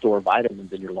you were to store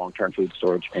vitamins in your long-term food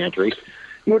storage pantry.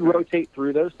 You would rotate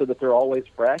through those so that they're always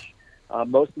fresh.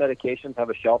 Most medications have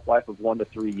a shelf life of 1 to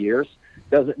 3 years.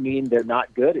 Doesn't mean they're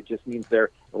not good. It just means they're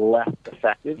less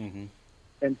effective. Mm-hmm.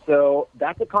 And so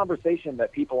that's a conversation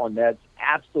that people on meds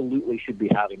absolutely should be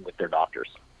having with their doctors.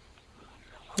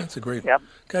 That's a great. Yep.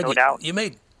 God, No doubt. You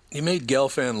made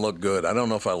Gelfand look good. I don't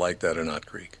know if I like that or not,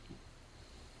 Creek.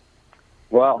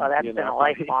 Well, that's been a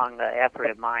lifelong effort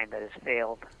of mine that has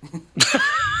failed.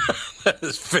 That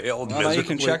has failed. Well, now you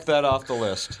can check that off the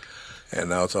list. And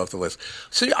now it's off the list.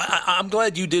 See, I'm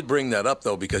glad you did bring that up,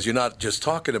 though, because you're not just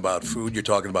talking about food. You're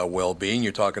talking about well-being.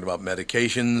 You're talking about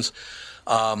medications.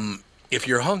 If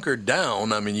you're hunkered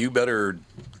down, I mean, you better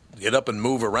get up and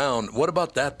move around. What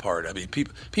about that part? I mean,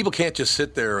 people can't just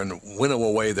sit there and winnow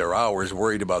away their hours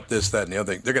worried about this, that, and the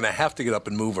other thing. They're going to have to get up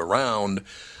and move around.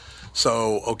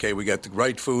 So, okay, we got the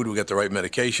right food, we got the right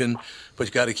medication, but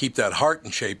you got to keep that heart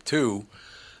in shape, too.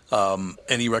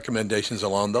 Any recommendations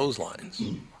along those lines?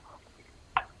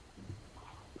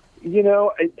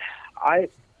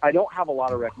 I don't have a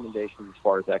lot of recommendations as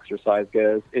far as exercise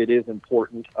goes. It is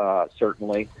important,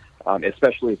 certainly,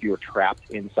 especially if you're trapped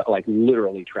inside, like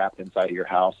literally trapped inside of your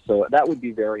house. So that would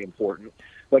be very important.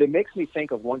 But it makes me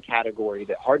think of one category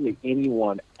that hardly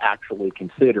anyone actually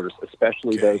considers,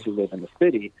 especially those who live in the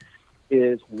city,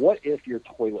 is what if your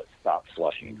toilet stops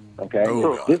flushing? Okay,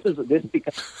 this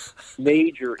becomes a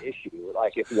major issue.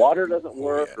 Like if water doesn't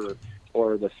work,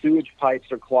 or the sewage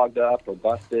pipes are clogged up or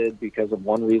busted because of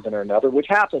one reason or another, which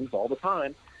happens all the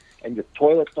time, and your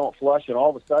toilets don't flush, and all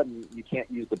of a sudden you can't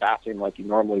use the bathroom like you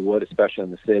normally would, especially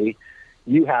in the city,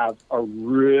 you have a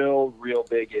real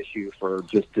big issue for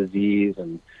just disease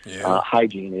and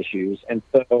hygiene issues. And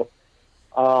so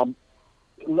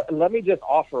let me just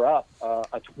offer up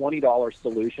a $20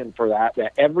 solution for that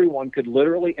everyone could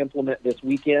literally implement this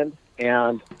weekend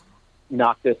and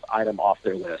knock this item off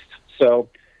their list. So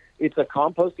it's a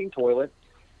composting toilet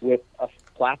with a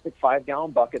plastic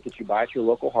 5-gallon bucket that you buy at your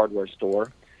local hardware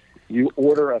store. You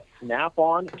order a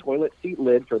Snap-on toilet seat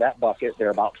lid for that bucket.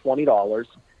 They're about $20.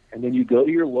 And then you go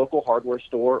to your local hardware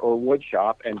store or wood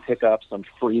shop and pick up some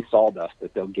free sawdust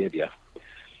that they'll give you.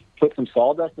 Put some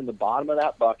sawdust in the bottom of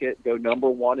that bucket, go number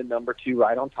 1 and number 2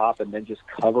 right on top, and then just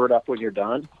cover it up when you're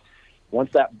done.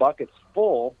 Once that bucket's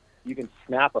full, you can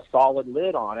snap a solid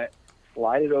lid on it,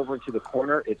 slide it over into the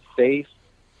corner. It's safe.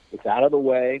 It's out of the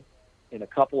way. In a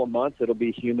couple of months, it'll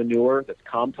be human manure that's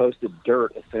composted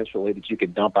dirt, essentially, that you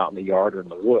can dump out in the yard or in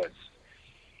the woods.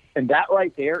 And that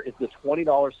right there is the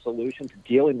 $20 solution to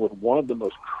dealing with one of the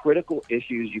most critical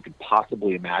issues you could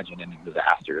possibly imagine in a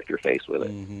disaster if you're faced with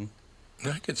it. Mm-hmm.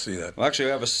 I can see that. Well, actually,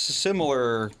 I have a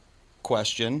similar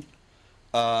question.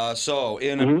 So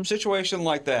in a situation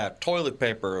like that, toilet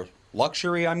paper,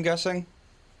 luxury, I'm guessing?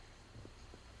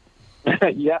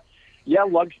 Yeah,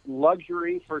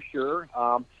 luxury for sure.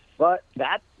 But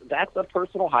that's a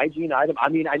personal hygiene item. I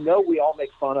mean, I know we all make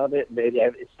fun of it.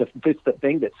 It's the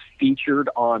thing that's featured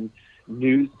on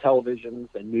news televisions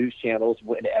and news channels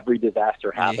when every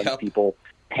disaster happens. Yep. People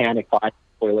panic buying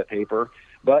toilet paper.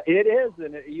 But it is,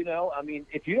 and I mean,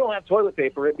 if you don't have toilet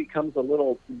paper, it becomes a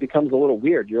little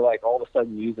weird. You're like all of a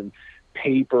sudden using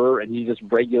paper, and you just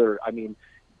regular. I mean,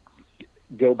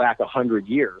 go back 100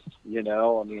 years, you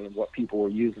know, I mean, what people were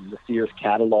using, the Sears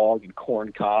catalog and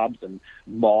corn cobs and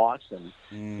moss and,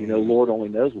 you know, Lord only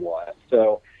knows what.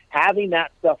 So having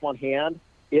that stuff on hand,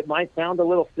 it might sound a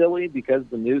little silly because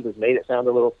the news has made it sound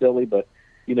a little silly, but,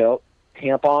 you know,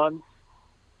 tampons,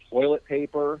 toilet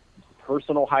paper,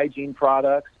 personal hygiene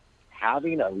products,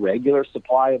 having a regular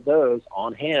supply of those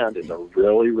on hand is a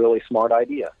really, really smart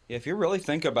idea. If you really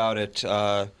think about it,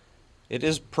 it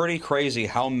is pretty crazy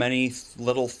how many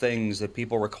little things that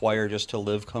people require just to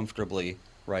live comfortably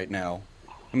right now.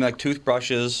 I mean, like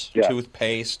toothbrushes,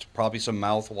 toothpaste, probably some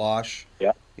mouthwash.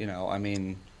 Yeah. You know, I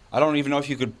mean, I don't even know if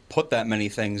you could put that many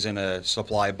things in a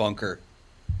supply bunker.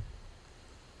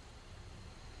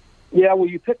 Yeah, well,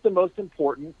 you pick the most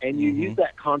important, and you use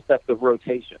that concept of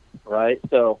rotation, right?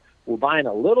 So we're buying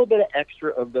a little bit of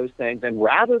extra of those things, and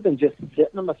rather than just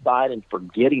setting them aside and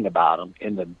forgetting about them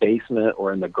in the basement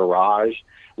or in the garage,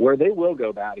 where they will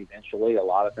go bad eventually, a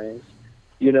lot of things,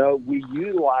 you know, we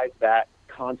utilize that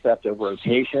concept of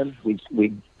rotation.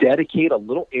 We dedicate a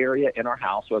little area in our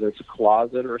house, whether it's a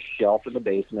closet or a shelf in the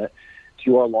basement,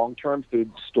 to our long-term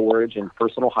food storage and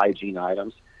personal hygiene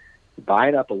items.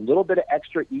 Buying up a little bit of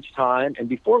extra each time, and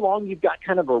before long, you've got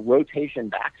kind of a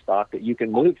rotation backstock that you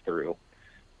can move through.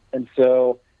 And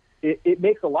so it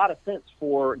makes a lot of sense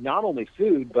for not only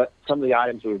food, but some of the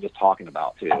items we were just talking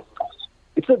about, too.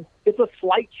 It's a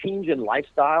slight change in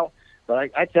lifestyle,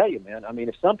 but I tell you, man, I mean,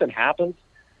 if something happens,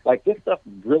 like this stuff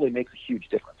really makes a huge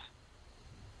difference.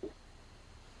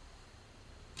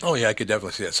 Oh, yeah, I could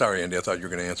definitely see that. Sorry, Andy, I thought you were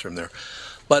going to answer him there.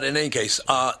 But in any case,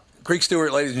 Creek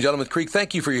Stewart, ladies and gentlemen. Creek,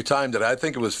 thank you for your time today. I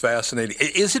think it was fascinating.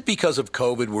 Is it because of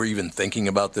COVID we're even thinking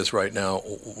about this right now?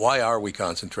 Why are we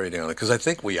concentrating on it? Because I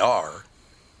think we are.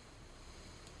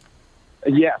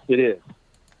 Yes, it is.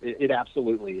 It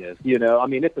absolutely is. You know, I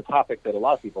mean, it's a topic that a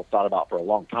lot of people have thought about for a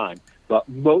long time, but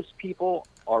most people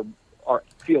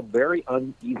feel very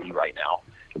uneasy right now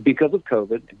because of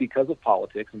COVID, because of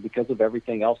politics, and because of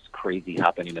everything else crazy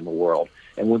happening in the world.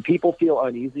 And when people feel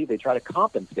uneasy, they try to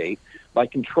compensate by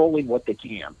controlling what they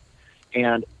can.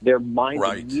 And their minds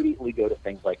immediately go to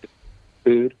things like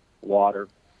food, water,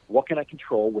 what can I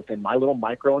control within my little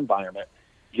microenvironment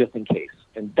just in case.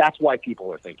 And that's why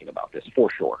people are thinking about this, for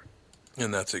sure.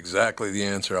 And that's exactly the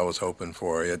answer I was hoping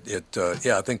for.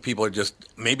 Yeah, I think people are just,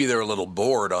 maybe they're a little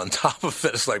bored on top of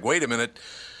it. It's like, wait a minute,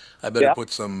 I better put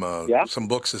some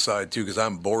books aside, too, because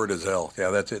I'm bored as hell.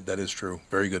 Yeah, that's it. That is true.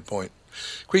 Very good point.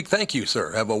 Creek, thank you,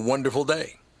 sir. Have a wonderful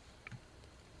day.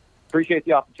 Appreciate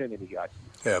the opportunity, guys.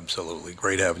 Absolutely.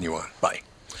 Great having you on. Bye.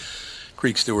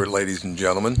 Creek Stewart, ladies and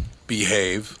gentlemen.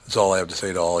 Behave. That's all I have to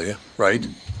say to all of you, right?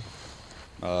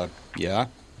 Yeah.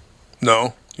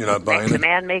 No? You're not buying it? The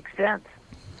man makes sense.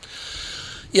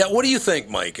 Yeah, what do you think,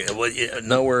 Mike?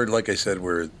 No, like I said,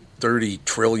 we're $30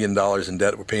 trillion in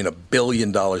debt. We're paying $1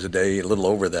 billion a day, a little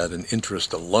over that in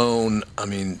interest alone. I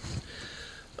mean,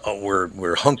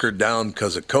 we're hunkered down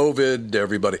because of COVID.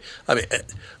 Everybody, I mean,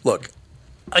 look,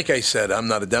 like I said, I'm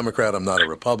not a Democrat. I'm not a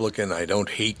Republican. I don't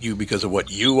hate you because of what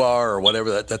you are or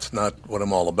whatever. That's not what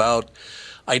I'm all about.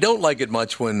 I don't like it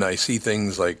much when I see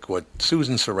things like what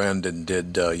Susan Sarandon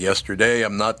did yesterday.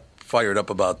 I'm not fired up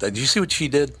about that. Did you see what she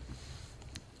did?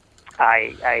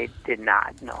 I did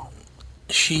not, no.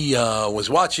 She was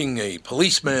watching a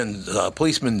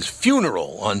policeman's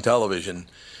funeral on television,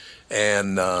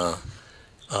 and I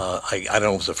don't know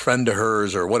if it was a friend of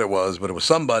hers or what it was, but it was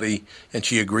somebody, and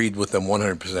she agreed with them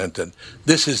 100% that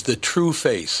this is the true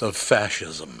face of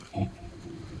fascism.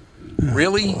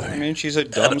 Really? I mean, she's a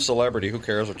dumb celebrity. Who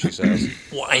cares what she says?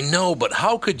 Well, I know, but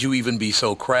how could you even be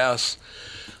so crass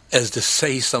as to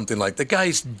say something like, the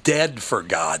guy's dead, for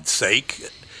God's sake?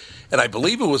 And I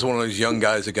believe it was one of those young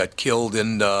guys that got killed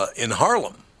in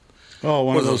Harlem. Oh,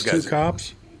 one of those two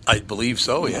cops? I believe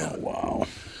so, yeah. Oh, wow.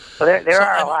 Well, there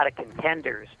are a lot of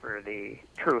contenders for the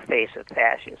true face of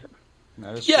fascism.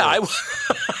 That is yeah,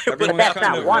 everyone's that's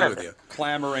kind not of one of them.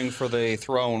 clamoring for the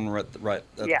throne at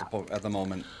the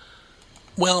moment.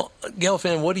 Well,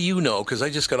 Gelfand, what do you know? Because I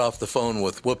just got off the phone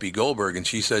with Whoopi Goldberg, and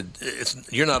she said,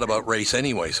 you're not about race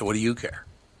anyway, so what do you care?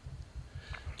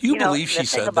 Do you believe she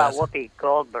said that? The thing about Whoopi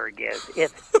Goldberg is,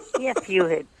 if you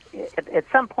had, at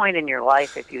some point in your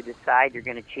life, if you decide you're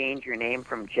going to change your name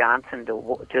from Johnson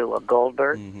to a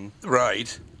Goldberg,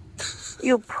 right,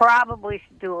 you probably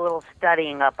should do a little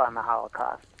studying up on the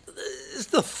Holocaust. It's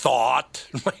the thought.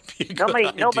 Might be a good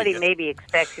idea. Nobody maybe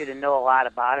expects you to know a lot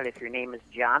about it if your name is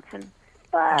Johnson.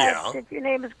 But if your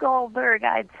name is Goldberg,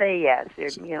 I'd say yes.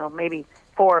 There's, maybe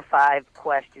 4 or 5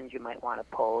 questions you might want to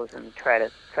pose and try to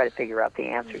figure out the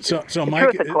answer. So the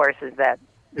Mike, truth, of course, is that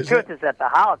the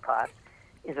Holocaust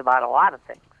is about a lot of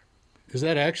things. Is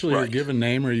that actually your given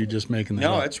name, or are you just making that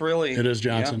up? No, it's really. It is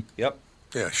Johnson? Yep.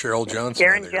 Yeah, Cheryl Johnson.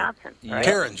 Karen Johnson. Right?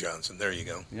 Karen Johnson. There you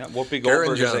go. Yeah, Whoopi Karen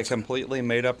Goldberg is a Johnson. completely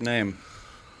made-up name.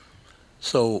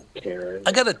 So,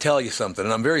 I got to tell you something,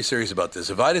 and I'm very serious about this.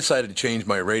 If I decided to change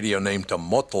my radio name to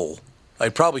Motl,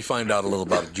 I'd probably find out a little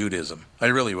about Judaism. I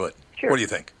really would. Sure. What do you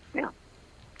think? Yeah.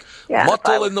 Yeah. Motl if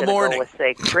I was in the gonna morning. Go with,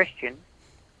 say, Christian.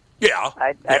 Yeah.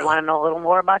 I'd want to know a little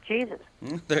more about Jesus.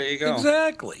 There you go.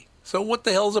 Exactly. So what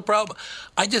the hell's the problem?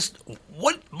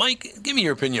 Mike, give me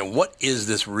your opinion. What is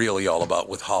this really all about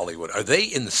with Hollywood? Are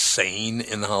they insane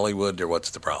in Hollywood, or what's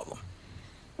the problem?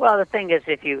 Well, the thing is,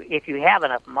 if you have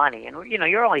enough money, and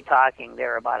you're only talking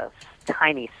there about a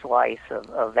tiny slice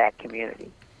of that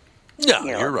community. Yeah,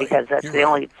 you're right. Because that's the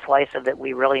only slice of it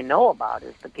we really know about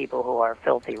is the people who are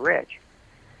filthy rich.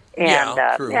 And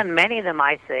true. and many of them,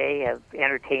 I say, have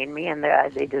entertained me, and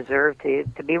they deserve to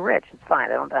be rich. It's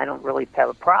fine. I don't really have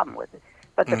a problem with it.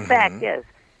 But the fact is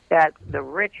that the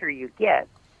richer you get,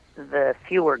 the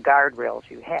fewer guardrails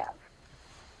you have.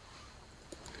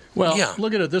 Well,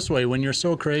 look at it this way. When you're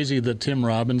so crazy that Tim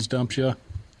Robbins dumps you,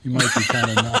 you might be kind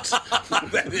of nuts.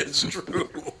 That is true.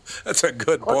 That's a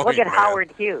good point. Look at man.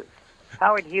 Howard Hughes.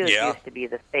 Howard Hughes used to be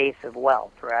the face of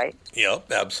wealth, right?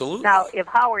 Yep, absolutely. Now, if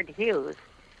Howard Hughes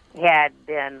had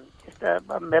been just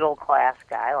a middle-class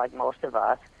guy like most of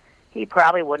us, he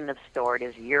probably wouldn't have stored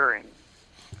his urine.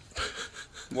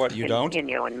 What, you don't?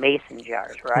 In mason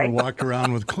jars, Or right? walked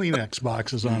around with Kleenex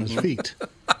boxes on his feet.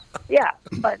 Yeah,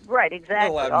 but right,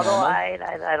 exactly. Well, Although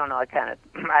abnormal. I don't know,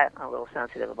 I'm a little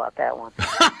sensitive about that one.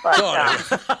 But,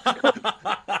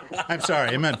 I'm sorry,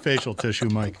 I meant facial tissue,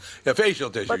 Mike. Yeah, facial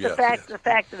tissue. but yes, the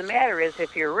fact of the matter is,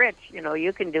 if you're rich,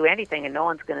 you can do anything, and no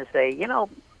one's going to say,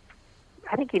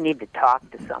 I think you need to talk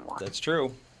to someone. That's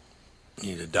true.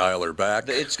 You need to dial her back.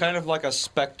 It's kind of like a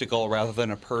spectacle rather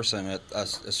than a person at a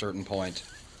certain point.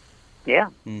 Yeah.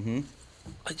 Mm-hmm.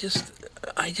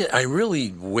 I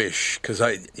really wish, because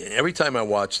every time I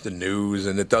watch the news,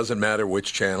 and it doesn't matter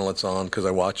which channel it's on, because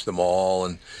I watch them all,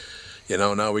 and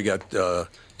now we got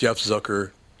Jeff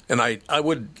Zucker, and I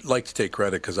would like to take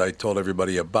credit because I told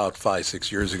everybody about 5-6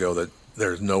 years ago that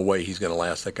there's no way he's going to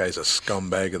last. That guy's a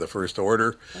scumbag of the first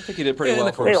order. I think he did pretty well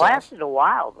for They himself. lasted a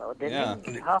while, though, didn't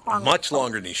Yeah. he? How long? Much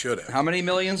longer than he should have. How many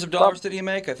millions of dollars did he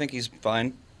make? I think he's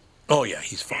fine. Oh yeah,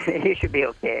 he's fine. He should be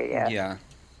okay. Yeah. Yeah.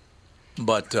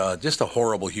 But just a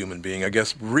horrible human being. I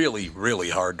guess really, really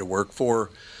hard to work for.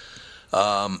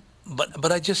 But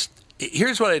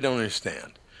here's what I don't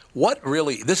understand.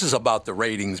 This is about the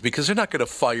ratings, because they're not going to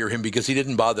fire him because he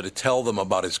didn't bother to tell them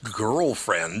about his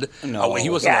girlfriend. No. He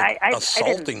wasn't I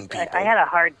assaulting people. I had a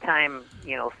hard time,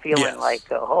 feeling like,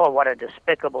 what a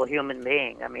despicable human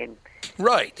being. I mean,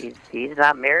 right. He's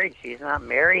not married. She's not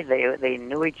married. They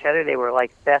knew each other. They were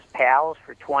like best pals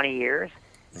for 20 years.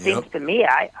 Seems to me,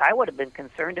 I would have been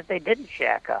concerned if they didn't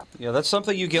shack up. Yeah, that's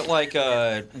something you get like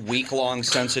a week-long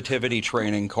sensitivity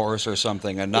training course or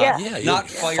something, and not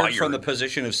fired from the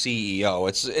position of CEO.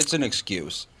 It's an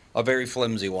excuse, a very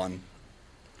flimsy one.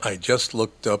 I just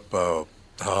looked up how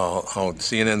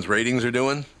CNN's ratings are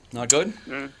doing. Not good?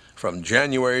 From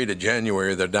January to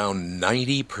January, they're down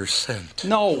 90%.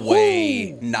 No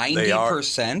way.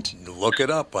 90%? Look it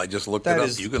up. I just looked it up.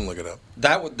 You can look it up.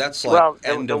 That's like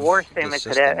the worst thing that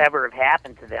could ever have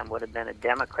happened to them would have been a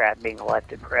Democrat being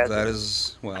elected president. That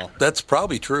is, that's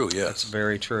probably true, yes. That's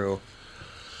very true.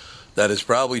 That is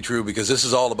probably true, because this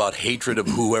is all about hatred of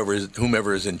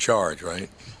whomever is in charge, right?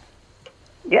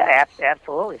 Yeah,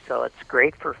 absolutely. So it's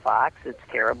great for Fox. It's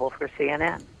terrible for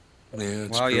CNN. Yeah,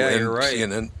 it's Well, true. yeah, And you're right.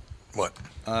 CNN, what?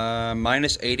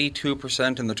 Minus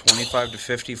 82% in the 25 to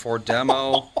 54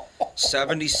 demo,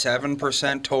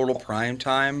 77% total prime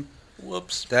time.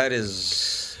 Whoops. That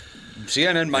is...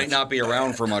 CNN might not be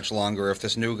around for much longer if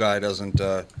this new guy doesn't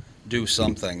do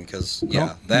something, because,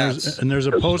 there's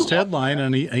a post headline,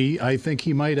 and I think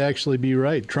he might actually be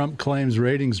right. Trump claims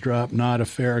ratings drop not a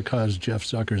fair cause Jeff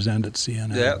Zucker's end at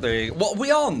CNN. Yeah, there you go. Well,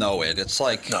 we all know it. It's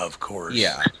like... Of course.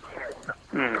 Yeah.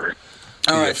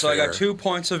 All right, so I got 2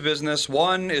 points of business.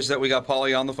 One is that we got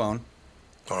Paulie on the phone.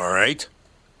 All right.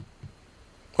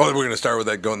 Well, we're going to start with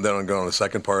that, going on the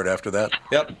second part after that.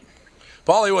 Yep.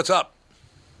 Paulie, what's up?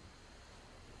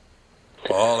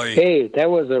 Paulie. Hey, that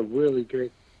was a really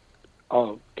great...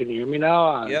 Oh, can you hear me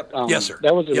now? Yep. Yes, sir.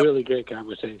 That was a really great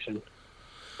conversation.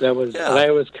 That was... Yeah.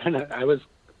 I was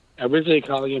originally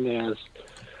calling in to ask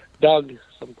Doug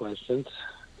some questions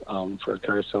for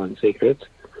Car Selling Secrets.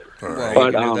 All Well, right.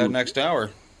 we can do that next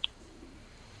hour.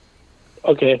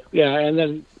 Okay, yeah, and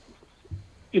then,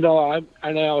 I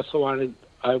also wanted...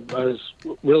 I was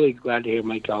really glad to hear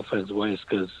Mike Alfred's voice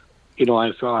because,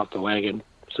 I fell off the wagon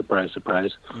Surprise,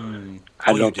 surprise. Oh,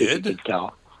 I don't you think did? you could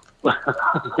tell.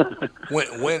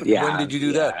 When Yeah, did you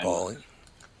do that, Paulie?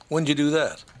 When did you do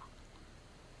that?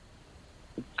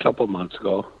 A couple months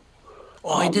ago.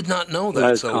 Oh, I did not know I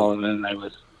that. was So, calling and I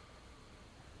was.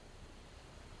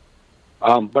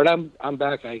 But I'm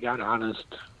back. I got honest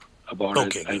about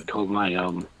Okay, it. I good. told my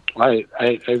I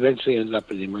eventually ended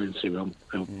up in the emergency room.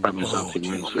 I brought myself to the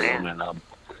emergency room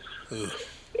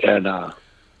and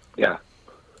yeah.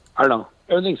 I don't know.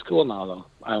 Everything's cool now though.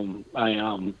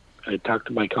 I talked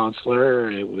to my counselor.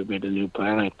 We made a new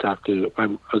plan. I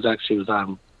was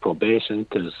on probation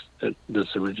because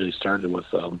this originally started with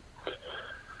a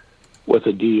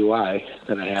DUI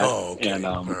that I had. oh, okay. And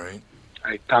All right.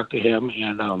 I talked to him,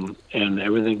 and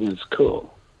everything is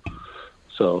cool.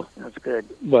 So That's good.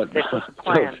 but Stick with the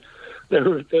plan.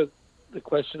 the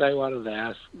question I wanted to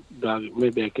ask, Doug,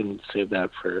 maybe I can save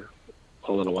that for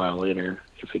a little while later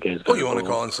if you guys. Oh, you want to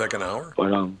call in second hour?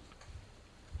 But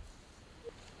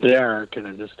yeah, can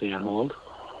I just stay on hold?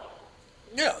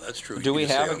 Yeah, that's true. Do You we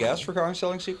can have stay a on guest hold. for Car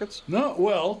Selling Secrets? No,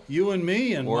 well, you and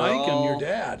me and We're Mike and your all-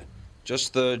 dad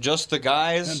Just the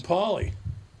guys. and Paulie.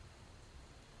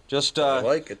 Just I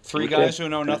like it. three guys who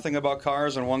know nothing about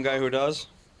cars and one guy who does.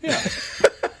 Yeah.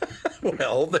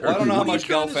 Well, there. Well, I don't know how What are you much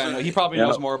trying to Gelfand. say? He probably Yeah.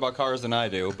 knows more about cars than I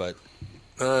do, but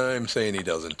I'm saying he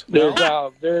doesn't. There's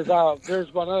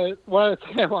one other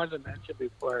thing I wanted to mention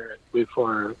before you're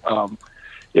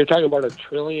talking about $1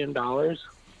 trillion.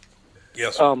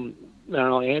 Yes.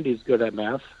 Now Andy's good at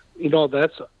math. You know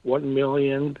that's 1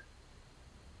 million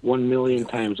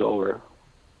times over.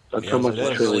 That's how Yes, much it is.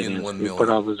 a trillion is. 1 You million. put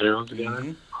all the zeros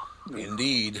together.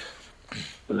 Indeed.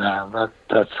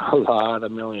 That's a lot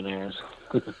of millionaires.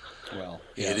 well,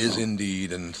 It is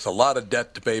indeed, and it's a lot of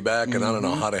debt to pay back, and I don't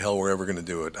know how the hell we're ever going to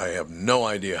do it. I have no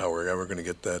idea how we're ever going to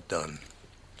get that done.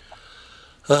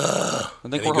 I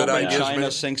think Any we're good hoping ideas, China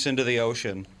man? sinks into the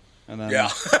ocean, and then Yeah.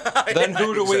 then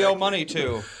who do we owe Exactly. money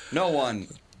to? No one.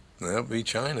 That'd be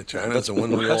China. China's the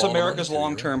one we That's owe all the America's money to,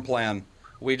 long-term plan.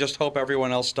 We just hope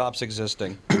everyone else stops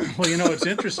existing. Well, you know, it's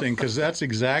interesting because that's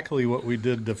exactly what we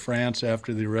did to France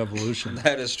after the revolution.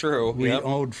 That is true. We Yep.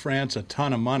 owed France a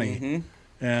ton of money,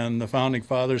 and the founding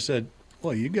fathers said,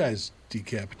 "Well, you guys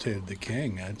decapitated the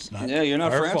king. It's not. Yeah, you're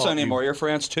not our France fault. anymore. You're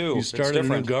France too. You It's started a new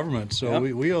different. government, so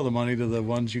Yep. we owe the money to the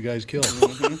ones you guys killed."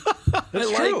 I That's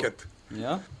like true. it.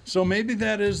 Yeah. So maybe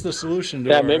that is the solution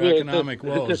to Yeah, our maybe economic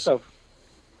woes.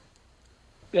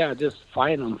 just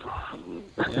fine them.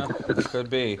 Yeah, it could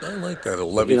be. I like that. A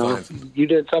levy fines. You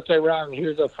did something wrong.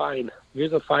 Here's a fine.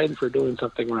 Here's a fine for doing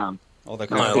something wrong. Oh, they're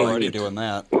I kind of like already it. doing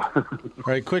that. All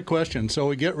right, quick question. So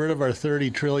we get rid of our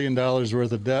 $30 trillion worth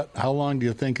of debt. How long do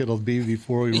you think it'll be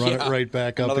before we run it Yeah. right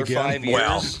back up Another again? 5 years.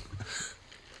 Well,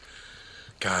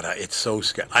 God, it's so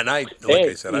scary. And I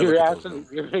Hey, said, I you're look at those asking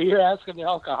numbers. you're asking the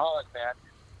alcoholic, man.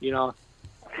 You know,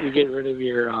 you get rid of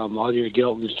your all your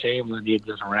guilt and shame, and you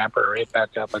just wrap it right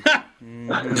back up.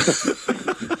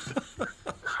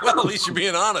 Well, at least you're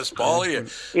being honest, Paul.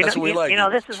 That's what we like. You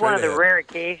know, this is one of the Straight rare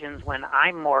occasions when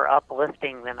I'm more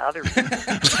uplifting than others.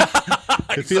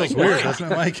 It feels weird,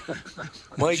 doesn't it, Mike?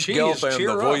 Mike Jeez, Gelfand, cheer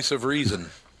the up. voice of reason.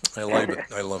 I love it.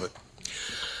 I love it.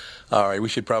 All right, we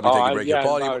should probably take a break. yeah,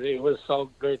 Paul, no, it was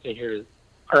so great to hear.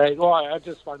 All right, well, I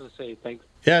just wanted to say thanks.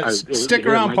 Yeah, stick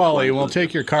around, Paulie. We'll Mike's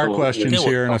take your car so- questions Yeah,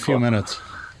 here in a few minutes.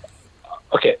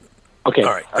 Okay. All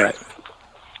right. All right.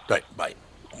 Right, bye.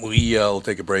 We'll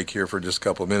take a break here for just a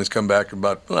couple of minutes. Come back in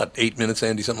about 8 minutes,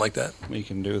 Andy, something like that. We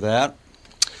can do that.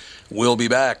 We'll be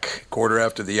back quarter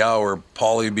after the hour.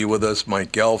 Paulie will be with us,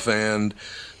 Mike Gelfand,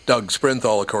 Doug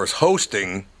Sprinthal, of course,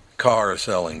 hosting Car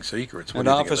Selling Secrets. What And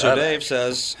do you think of Officer that? Dave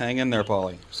says, "Hang in there,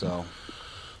 Paulie." So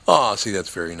Oh, see, that's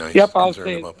very nice. Yep, I'll Concerned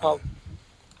stay. about I'll, Paulie.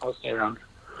 I'll stay around.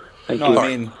 Thank no, you. I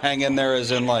mean, hang in there as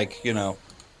in like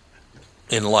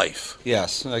In life.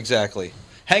 Yes, exactly.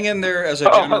 Hang in there as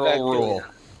a Oh, general that's rule. good.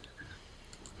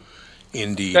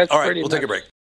 Indeed. That's All right, pretty we'll take a much- break.